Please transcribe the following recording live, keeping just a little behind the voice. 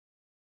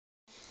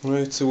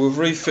Right, so we've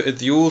refitted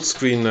the old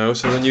screen now,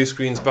 so the new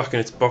screen's back in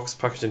its box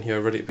packaging here,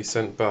 ready to be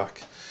sent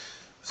back.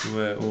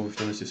 So all we've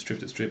done is just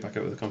stripped it straight back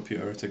out of the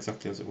computer. It's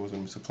exactly as it was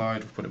when we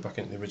supplied. We've put it back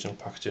into the original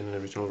packaging and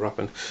original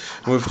wrapping.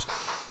 And we've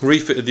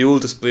refitted the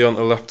old display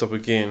onto the laptop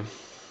again.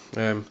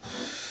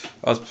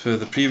 As per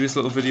the previous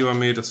little video I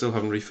made, I still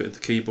haven't refitted the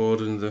keyboard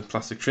and the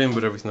plastic trim,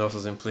 but everything else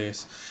is in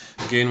place.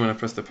 Again, when I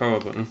press the power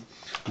button,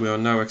 we are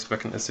now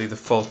expecting to see the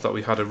fault that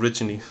we had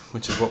originally,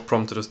 which is what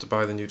prompted us to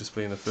buy the new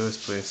display in the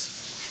first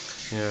place.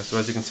 Yeah, so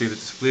as you can see, the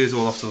display is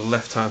all off to the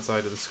left hand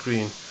side of the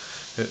screen.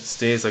 It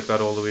stays like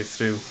that all the way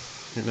through.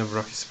 It never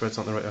actually spreads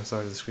on the right hand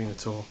side of the screen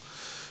at all.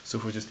 So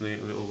if we just wait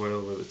a little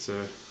while while its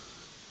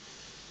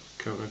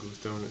counter goes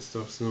down, it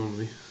stops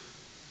normally.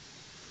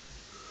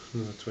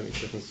 Another 20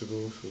 seconds to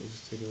go, so it'll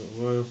just take a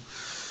little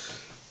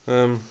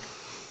while.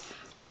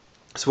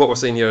 So what we're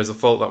seeing here is the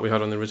fault that we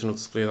had on the original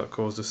display that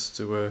caused us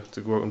to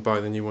go out and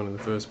buy the new one in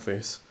the first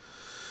place.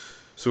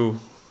 So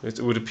it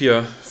would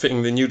appear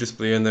fitting the new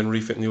display and then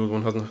refitting the old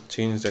one hasn't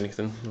changed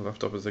anything. The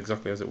laptop is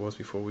exactly as it was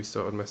before we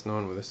started messing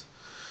on with this.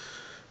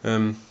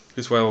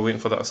 Just while we're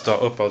waiting for that to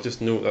start up, I'll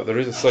just note that there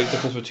is a slight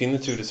difference between the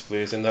two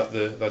displays in that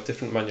they're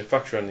different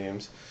manufacturer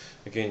names.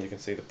 Again, you can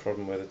see the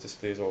problem where the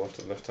display is all off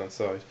to the left hand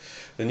side.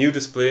 The new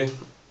display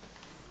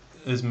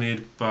is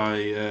made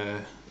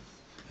by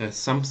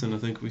Samsung, I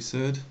think we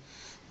said.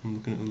 I'm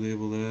looking at the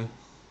label there.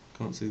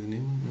 Can't see the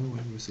name. No,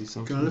 where do we see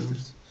Samsung? Can I lift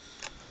it?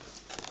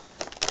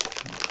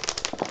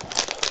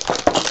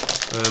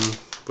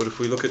 But if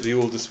we look at the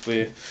old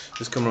display,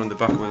 just come around the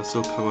back where it's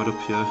still powered up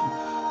here.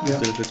 I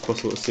don't know if it's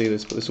possible to see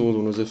this, but this old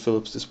one was a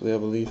Philips display, I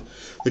believe.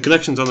 The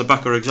connections on the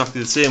back are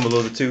exactly the same,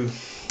 although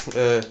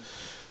the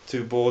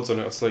two boards on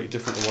it are slightly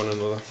different to one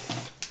another.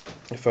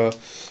 If I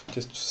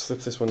just slip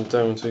this one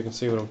down so you can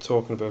see what I'm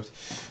talking about.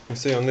 You can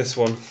see on this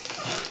one,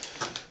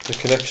 the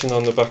connection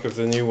on the back of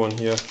the new one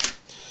here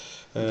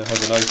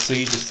has an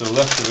IC just to the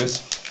left of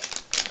it.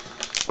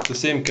 The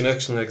same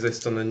connection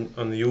exists on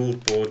the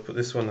old board, but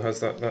this one has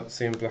that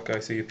same black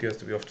IC appears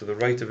to be off to the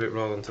right of it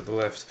rather than to the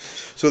left.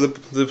 So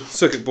the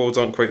circuit boards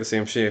aren't quite the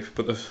same shape,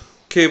 but the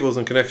cables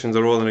and connections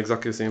are all in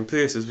exactly the same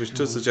places, which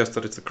does suggest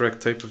that it's the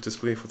correct type of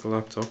display for the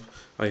laptop,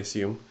 I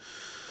assume.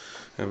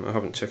 I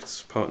haven't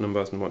checked part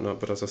numbers and whatnot,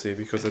 but as I say,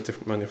 because they're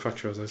different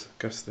manufacturers, I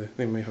guess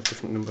they may have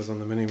different numbers on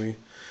them anyway.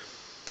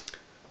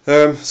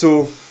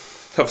 So,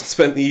 having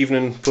spent the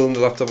evening pulling the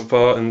laptop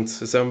apart and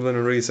assembling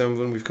and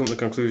reassembling, we've come to the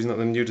conclusion that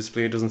the new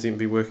display doesn't seem to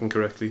be working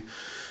correctly,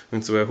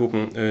 and so we're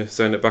hoping to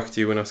send it back to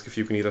you and ask if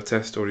you can either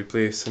test or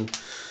replace, and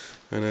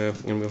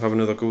we'll have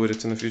another go at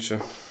it in the future.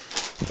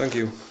 Thank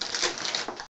you.